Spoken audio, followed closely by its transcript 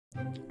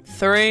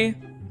3,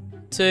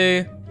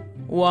 2,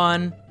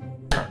 1.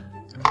 Okay.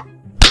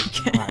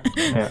 Right,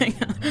 yeah. Hang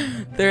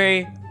on.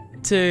 3,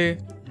 2,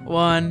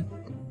 1.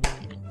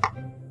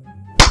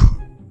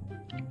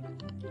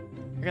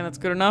 Okay, that's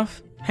good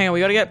enough. Hang on,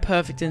 we gotta get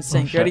perfect in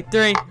sync. Oh, Ready?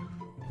 3,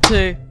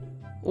 2,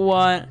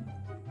 1.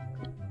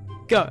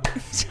 Go.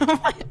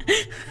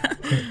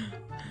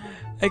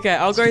 Okay,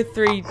 I'll go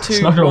 3,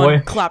 2,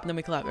 1. Clap, and then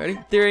we clap. Ready?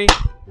 3,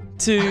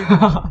 2,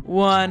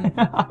 1.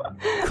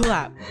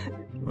 Clap.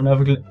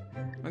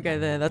 Okay,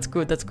 there. That's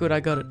good. That's good. I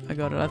got it. I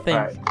got it. I think.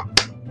 Right.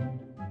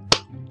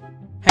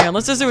 Hang on.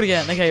 Let's just do it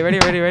again. Okay,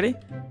 ready?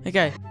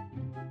 Okay.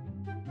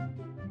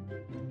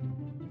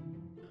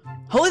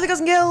 Holy the guys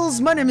and girls,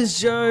 my name is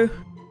Joe.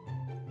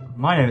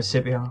 My name is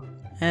Ciparian.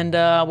 And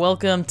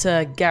welcome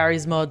to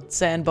Garry's Mod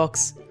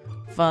Sandbox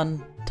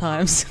Fun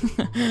Times.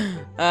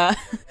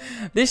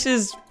 This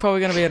is probably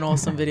going to be an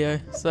awesome video,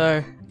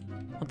 so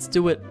let's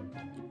do it.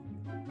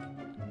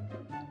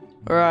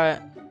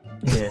 Alright.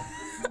 Yeah.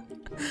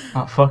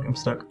 Oh fuck, I'm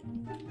stuck.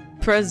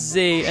 Press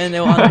Z and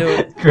it'll undo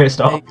it. Great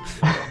start.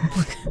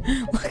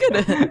 Look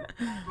at it.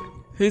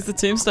 Who's the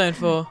tombstone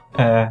for?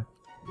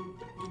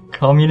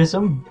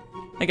 Communism?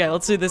 Okay,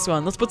 let's do this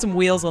one. Let's put some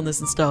wheels on this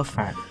and stuff.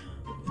 Alright.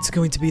 It's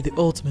going to be the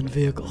ultimate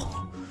vehicle.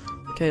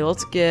 Okay,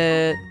 let's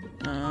get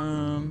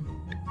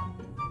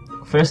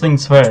First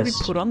things what first.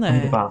 should we put on we need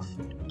there? a bath.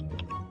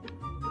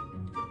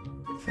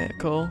 Fair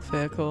call,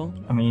 fair call.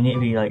 I mean, you need to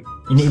be like,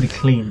 you need to be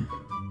clean.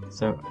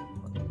 So,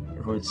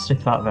 we'll stick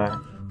that there.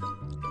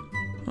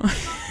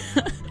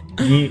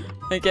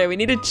 Okay, we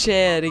need a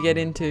chair to get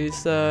into,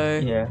 so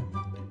Yeah.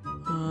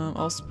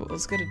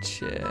 let's get a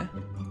chair.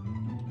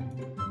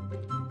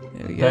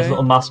 There we go. There's a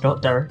little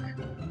mascot, Derek.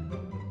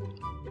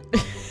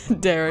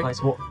 Derek.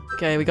 Nice, what?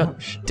 Okay, we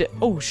got.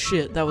 Oh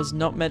shit, that was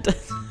not meant to.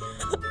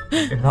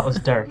 If that was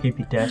Derek, he'd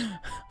be dead.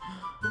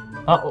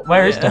 Oh,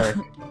 where is Derek?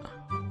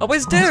 Oh,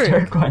 where's Where's Derek?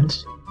 Derek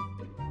went?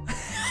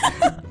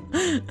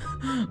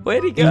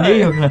 Where'd he You go? knew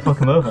you were gonna fuck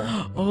him over.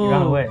 Oh. You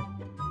ran away.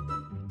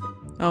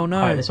 Oh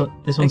no. Alright, this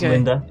one's Okay.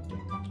 Linda.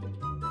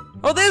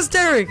 Oh, there's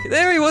Derek!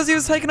 There he was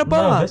taking a No,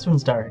 bath! this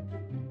one's Derek.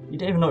 You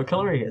don't even know what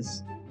colour he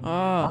is.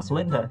 Oh. That's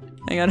Linda.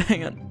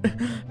 Hang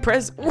on.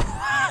 Press...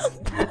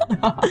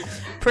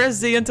 Press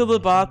Z until the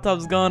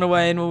bathtub's gone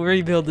away and we'll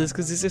rebuild this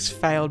because this just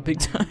failed big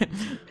time.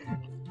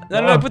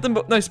 No, put them...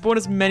 No, spawn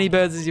as many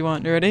birds as you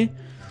want. You ready?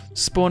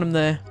 Spawn them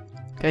there.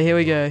 Okay, here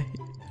we go.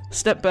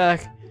 Step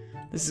back.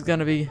 This is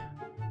gonna be...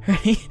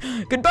 Ready?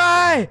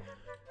 Goodbye!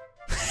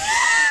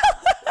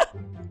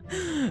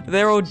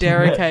 They're all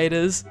Derek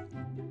haters.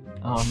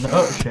 Oh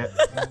no, shit.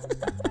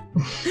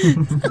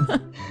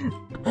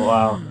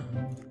 Wow.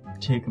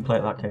 So you can play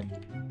it that game.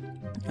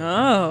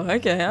 Oh,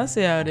 okay, I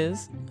see how it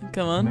is.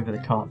 Come on. Maybe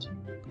they can't.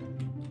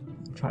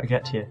 I'm trying to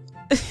get to you.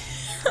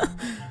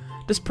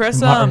 Just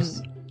press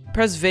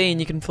press V and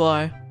you can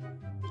fly.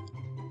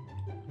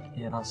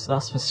 Yeah,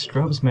 that's for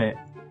scrubs, mate.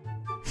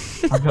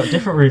 I've got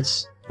different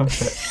routes. Oh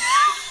shit.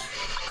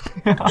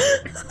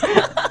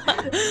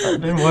 That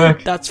didn't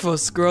work. That's for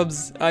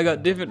scrubs. I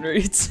got different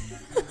routes.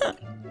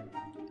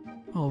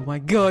 Oh my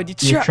god, you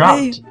You're trapped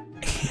me! You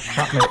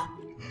trapped me.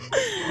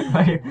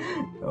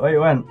 Where you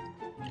went?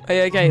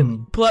 Okay,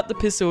 pull out the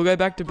pistol, we'll go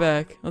back to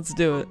back. Let's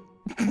do it.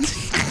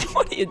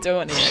 What are you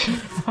doing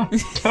here?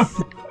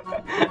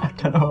 I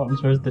don't know what I'm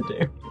supposed to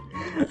do.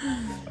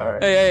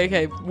 Alright.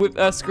 Okay.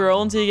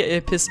 Scroll until you get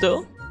your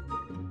pistol.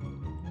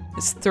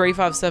 It's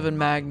 357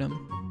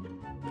 Magnum.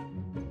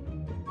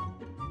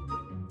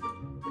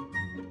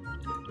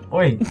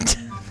 Wait,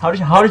 how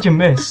did you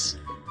miss?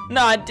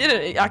 No, I did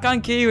it. I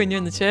can't kill you when you're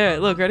in the chair.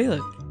 Look, ready?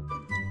 Look.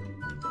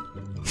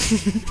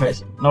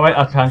 Wait, no wait,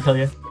 I can't kill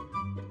you.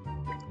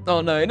 Oh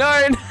no.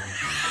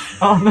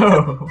 Oh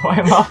no, why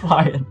am I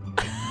flying?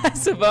 I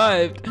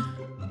survived.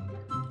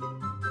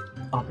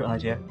 I've got an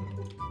idea.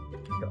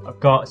 I've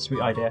got a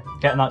sweet idea.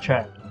 Get in that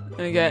chair.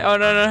 Okay. Oh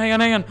no, hang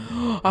on.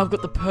 I've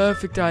got the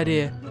perfect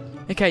idea.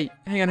 Okay,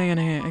 hang on.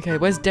 Okay,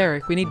 where's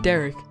Derek? We need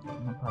Derek.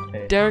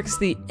 Derek's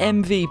the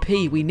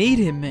MVP. We need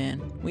him,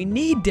 man. We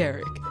need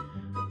Derek.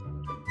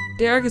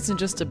 Derek isn't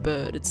just a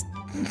bird. It's.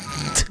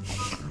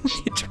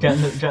 Get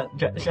in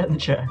the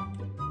chair.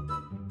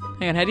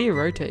 Hang on. How do you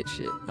rotate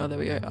shit? Oh, there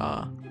we go.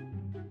 Ah.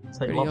 It's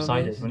like Pretty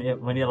lopsided obvious.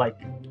 when you're like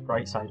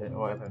right-sided or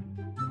whatever.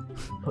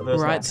 Put those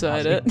Right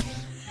side it.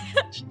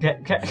 Get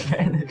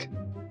in the.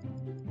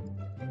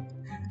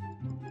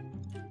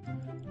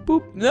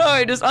 Boop.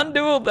 No, just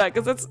undo all that,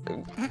 cause that's.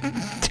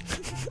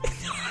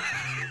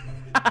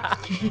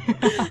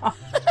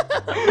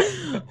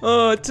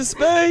 Oh, to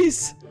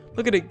space!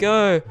 Look at it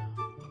go.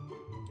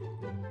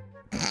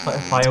 Like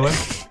a firework.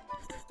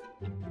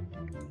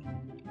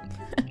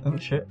 Oh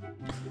shit.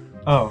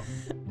 Oh.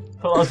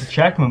 I thought that was the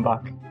chair coming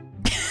back.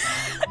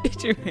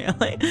 Did you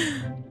really?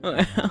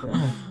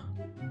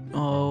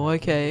 Oh,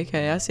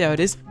 okay. I see how it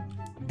is.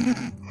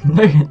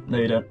 No,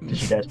 you don't,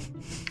 because you're dead.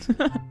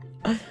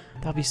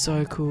 That'd be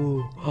so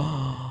cool.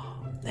 Oh,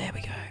 there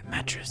we go.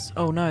 Mattress.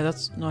 Oh no,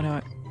 that's not how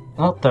I...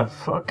 What the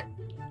fuck?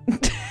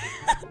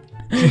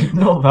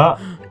 Ignore that.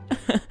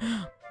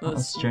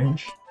 That's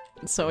strange.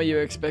 That's not what you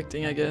were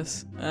expecting, I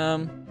guess.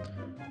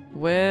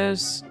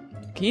 Where's...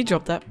 Can you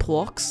drop that?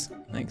 Plox?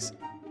 Thanks.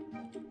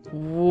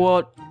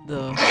 What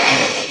the...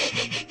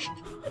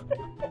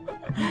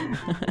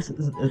 This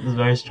is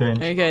very strange.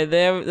 Okay,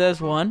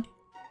 there's one.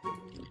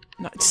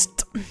 No,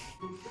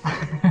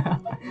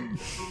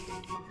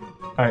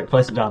 Alright,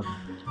 place it down.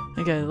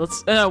 Okay,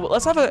 let's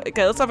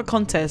have a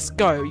contest.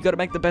 Go. You got to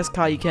make the best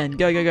car you can.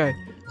 Go, go, go.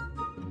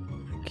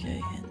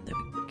 Okay, and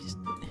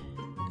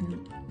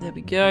there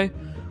we go.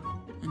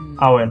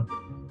 I win.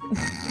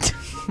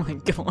 Oh my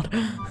god.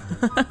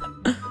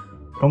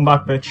 Come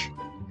back, bitch.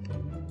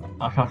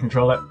 I can't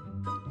control it.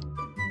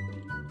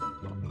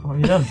 What have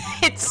you done?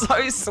 It's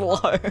so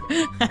slow.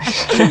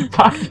 Get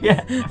back,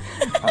 yeah.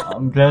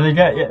 I'm gonna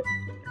get you.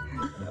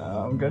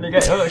 I'm gonna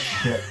get you. Oh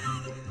shit.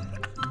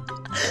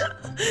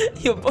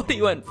 Your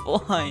body went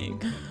flying.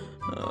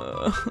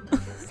 No.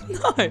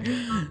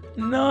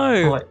 No.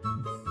 I like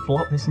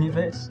flop this in your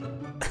face.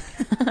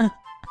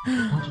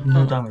 I did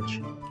no damage.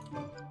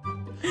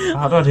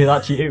 How do I do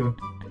that to you?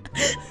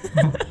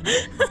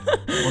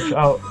 Watch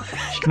out.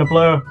 She's gonna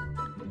blow.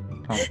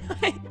 Oh.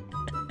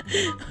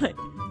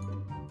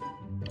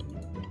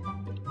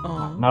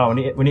 Oh. No,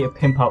 we need to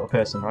pimp out the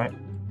person, right?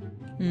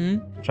 Hmm?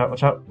 Watch out,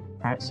 watch out.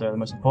 Alright, so the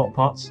most important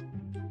parts.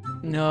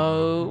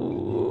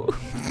 No.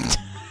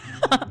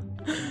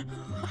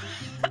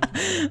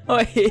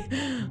 Wait.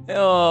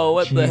 Oh,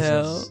 what the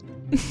hell?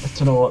 I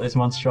don't know what this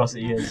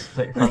monstrosity is. It's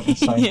like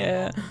Frankenstein.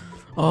 Yeah.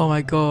 Oh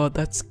my god,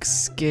 that's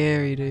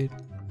scary, dude.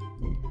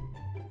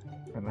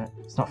 Wait a minute,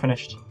 it's not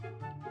finished. Oh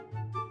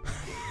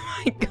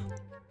my god.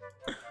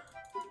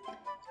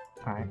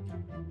 Alright.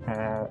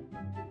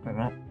 Wait a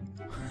minute.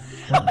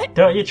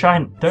 Don't you try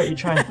and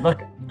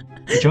look.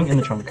 There's junk in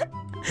the trunk.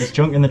 There's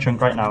junk in the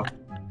trunk right now.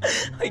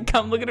 I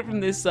can't look at it from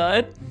this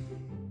side.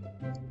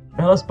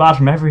 No, that's bad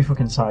from every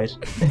fucking side.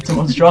 It's a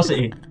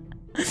monstrosity.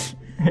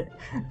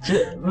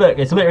 Look,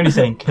 it's literally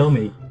saying, kill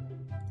me.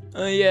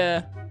 Oh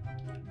yeah.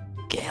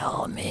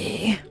 Kill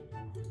me.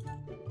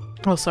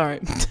 Oh,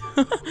 sorry.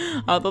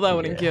 I thought that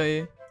wouldn't kill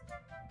you.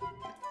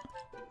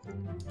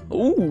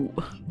 Ooh.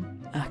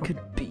 I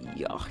could be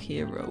your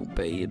hero,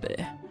 baby.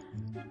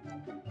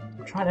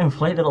 I'm trying to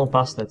inflate the little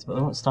bastards, but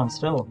they won't stand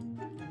still.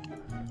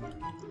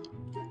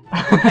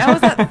 How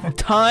is that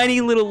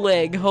tiny little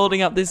leg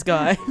holding up this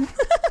guy?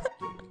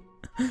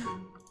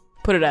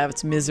 Put it out of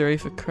its misery,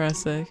 for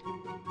Christ's sake.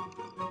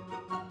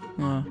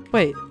 Oh,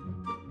 wait.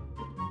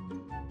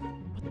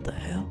 What the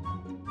hell?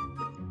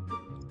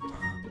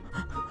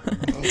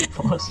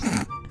 What?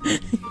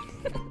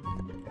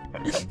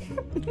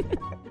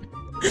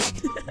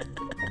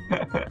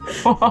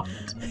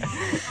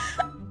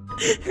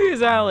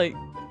 Who's Alex?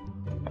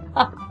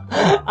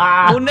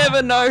 We'll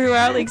never know who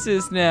Alex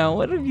is now.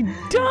 What have you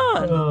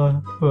done?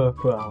 Oh,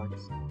 poor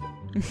Alex.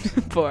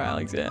 Poor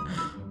Alex, yeah.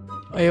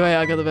 Wait,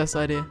 I got the best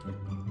idea.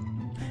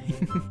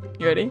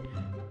 You ready?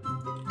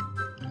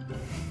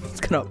 It's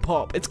gonna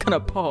pop. It's gonna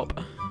pop.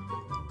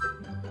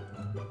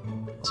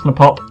 It's gonna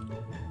pop.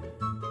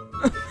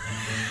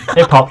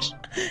 It popped.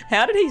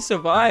 How did he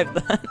survive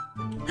that?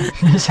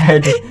 His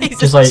head He's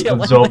just like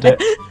chilling absorbed there.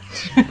 it.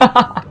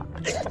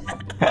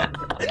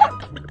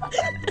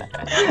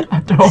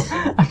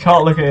 I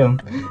can't look at him.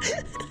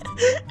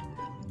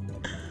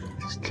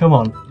 Just, come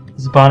on,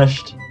 he's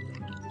banished.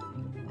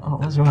 Oh,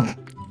 what's wrong?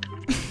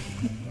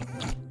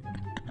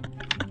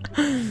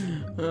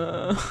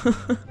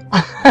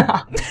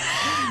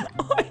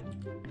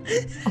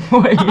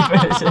 What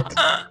even is it?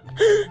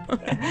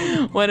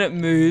 When it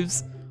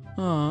moves.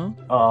 Oh.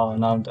 Oh,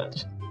 now I'm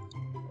dead.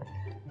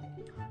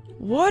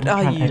 What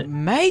are you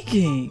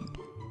making?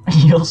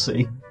 You'll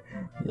see.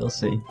 You'll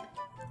see.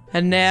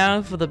 And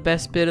now for the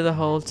best bit of the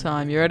whole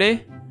time. You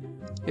ready?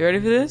 You ready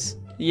for this?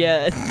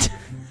 Yeah.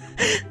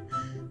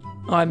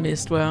 I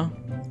missed well.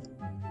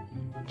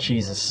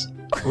 Jesus.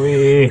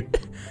 Wee.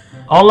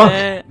 Oh look!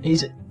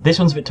 This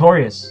one's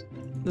victorious.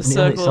 The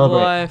circle of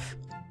life.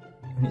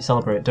 We need to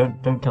celebrate.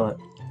 Don't kill it.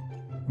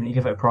 We need to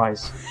give it a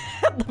prize.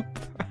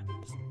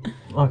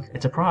 Look,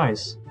 it's a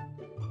prize.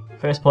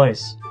 First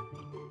place.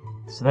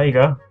 So there you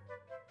go.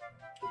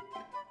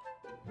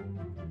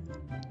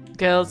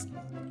 Girls.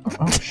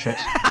 Oh shit.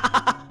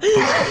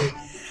 You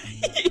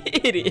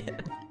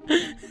idiot.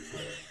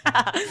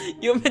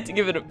 You were meant to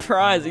give it a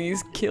prize and you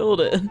just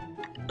killed it.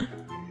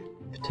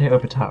 Potato,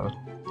 potato.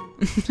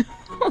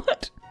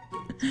 What?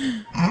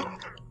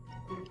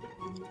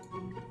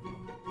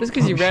 Just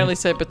because you rarely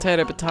say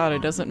potato, potato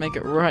doesn't make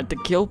it right to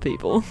kill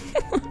people.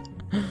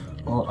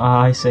 Well,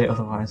 I say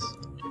otherwise.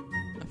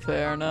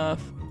 Fair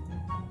enough.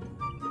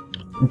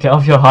 Get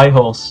off your high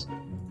horse.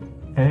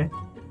 Eh?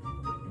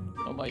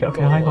 Oh my Get off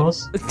your high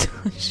horse.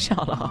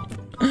 Shut up.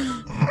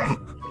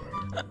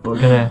 We're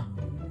gonna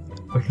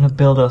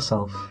build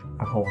ourselves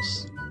a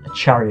horse, a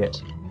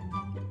chariot.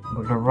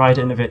 We're gonna ride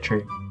it into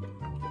victory.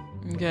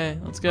 Okay,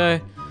 let's go.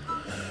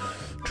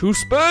 To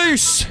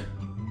space!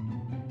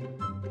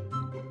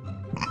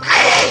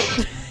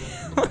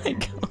 Oh my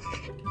god.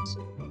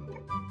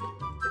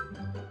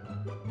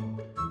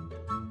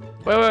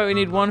 Wait, we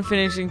need one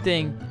finishing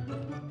thing.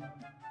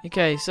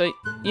 Okay, so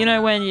you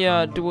know when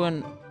you're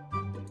doing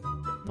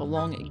the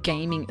long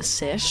gaming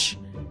sesh,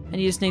 and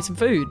you just need some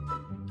food.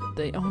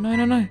 Oh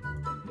no.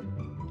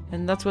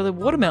 And that's where the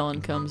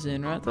watermelon comes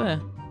in, right there.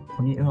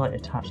 We need to like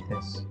attach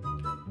this.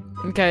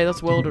 Okay,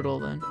 let's weld it all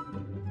then.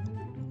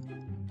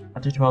 I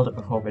did weld it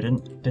before, but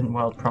didn't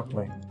weld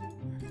properly.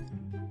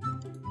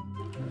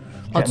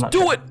 Let's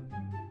do it!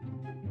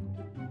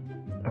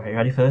 Okay, you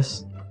ready for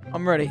this?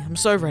 I'm ready. I'm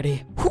so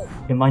ready. Whew.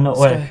 It might not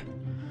Let's work.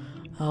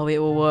 go. Oh, it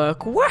will work.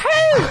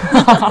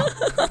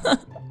 Woohoo!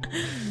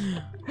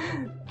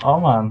 Oh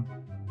man.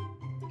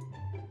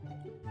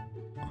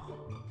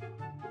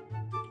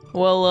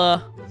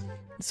 Well,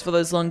 it's for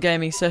those long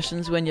gaming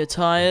sessions when you're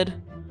tired.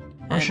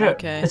 Oh And, shit!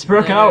 okay, It's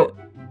broken there- out.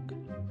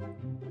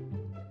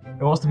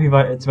 It wants to be to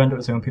end up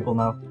with some people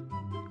now.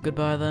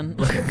 Goodbye then.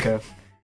 Look at the curve.